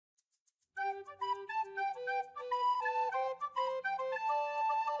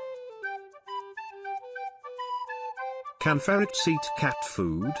Can ferrets eat cat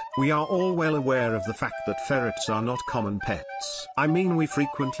food? We are all well aware of the fact that ferrets are not common pets. I mean, we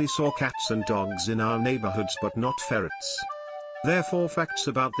frequently saw cats and dogs in our neighborhoods but not ferrets. Therefore, facts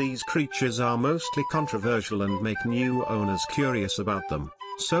about these creatures are mostly controversial and make new owners curious about them.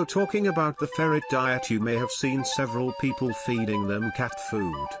 So talking about the ferret diet, you may have seen several people feeding them cat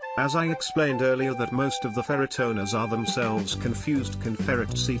food. As I explained earlier that most of the ferret owners are themselves confused, can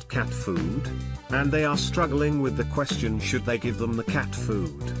ferrets eat cat food? And they are struggling with the question, should they give them the cat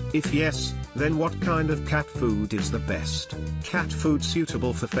food? If yes, then what kind of cat food is the best cat food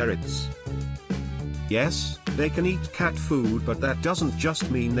suitable for ferrets? Yes, they can eat cat food, but that doesn't just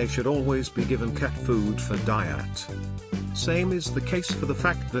mean they should always be given cat food for diet. Same is the case for the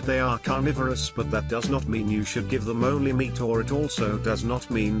fact that they are carnivorous, but that does not mean you should give them only meat, or it also does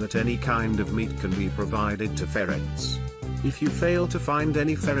not mean that any kind of meat can be provided to ferrets. If you fail to find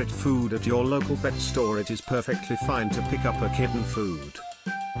any ferret food at your local pet store, it is perfectly fine to pick up a kitten food.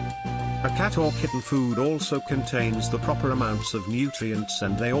 A cat or kitten food also contains the proper amounts of nutrients,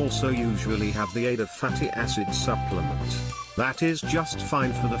 and they also usually have the aid of fatty acid supplement. That is just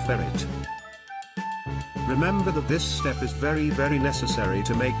fine for the ferret. Remember that this step is very necessary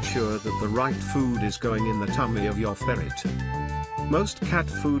to make sure that the right food is going in the tummy of your ferret. Most cat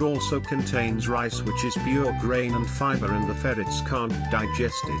food also contains rice, which is pure grain and fiber, and the ferrets can't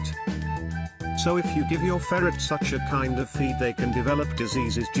digest it. So if you give your ferret such a kind of feed, they can develop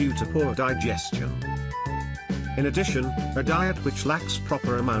diseases due to poor digestion. In addition, a diet which lacks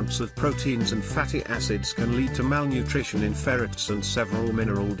proper amounts of proteins and fatty acids can lead to malnutrition in ferrets and several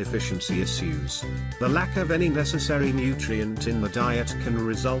mineral deficiency issues. The lack of any necessary nutrient in the diet can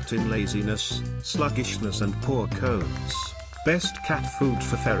result in laziness, sluggishness and poor coats. Best cat food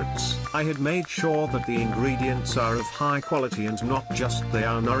for ferrets. I had made sure that the ingredients are of high quality and not just they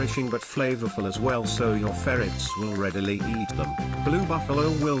are nourishing but flavorful as well, so your ferrets will readily eat them. Blue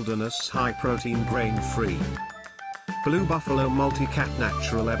Buffalo Wilderness High Protein Grain Free. Blue Buffalo Multi-Cat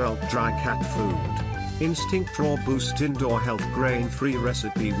Natural Adult Dry Cat Food. Instinct Raw Boost Indoor Health Grain-Free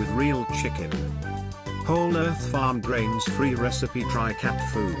Recipe with Real Chicken. Whole Earth Farm Grains-Free Recipe Dry Cat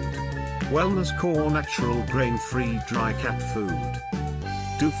Food. Wellness Core Natural Grain-Free Dry Cat Food.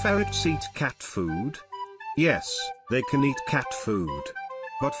 Do ferrets eat cat food? Yes, they can eat cat food.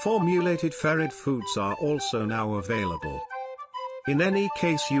 But formulated ferret foods are also now available. In any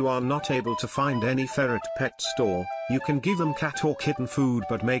case you are not able to find any ferret pet store, you can give them cat or kitten food,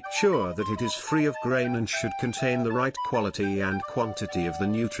 but make sure that it is free of grain and should contain the right quality and quantity of the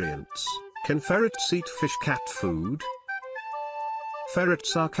nutrients. Can ferrets eat fish cat food?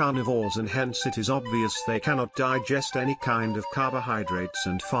 Ferrets are carnivores, and hence it is obvious they cannot digest any kind of carbohydrates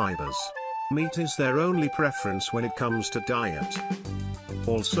and fibers. Meat is their only preference when it comes to diet.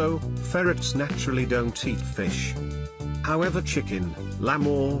 Also, ferrets naturally don't eat fish. However, chicken, lamb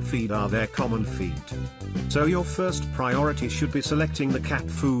or feed are their common feed. So your first priority should be selecting the cat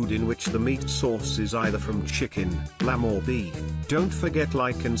food in which the meat source is either from chicken, lamb or beef. Don't forget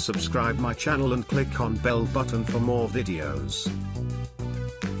like and subscribe my channel and click on bell button for more videos.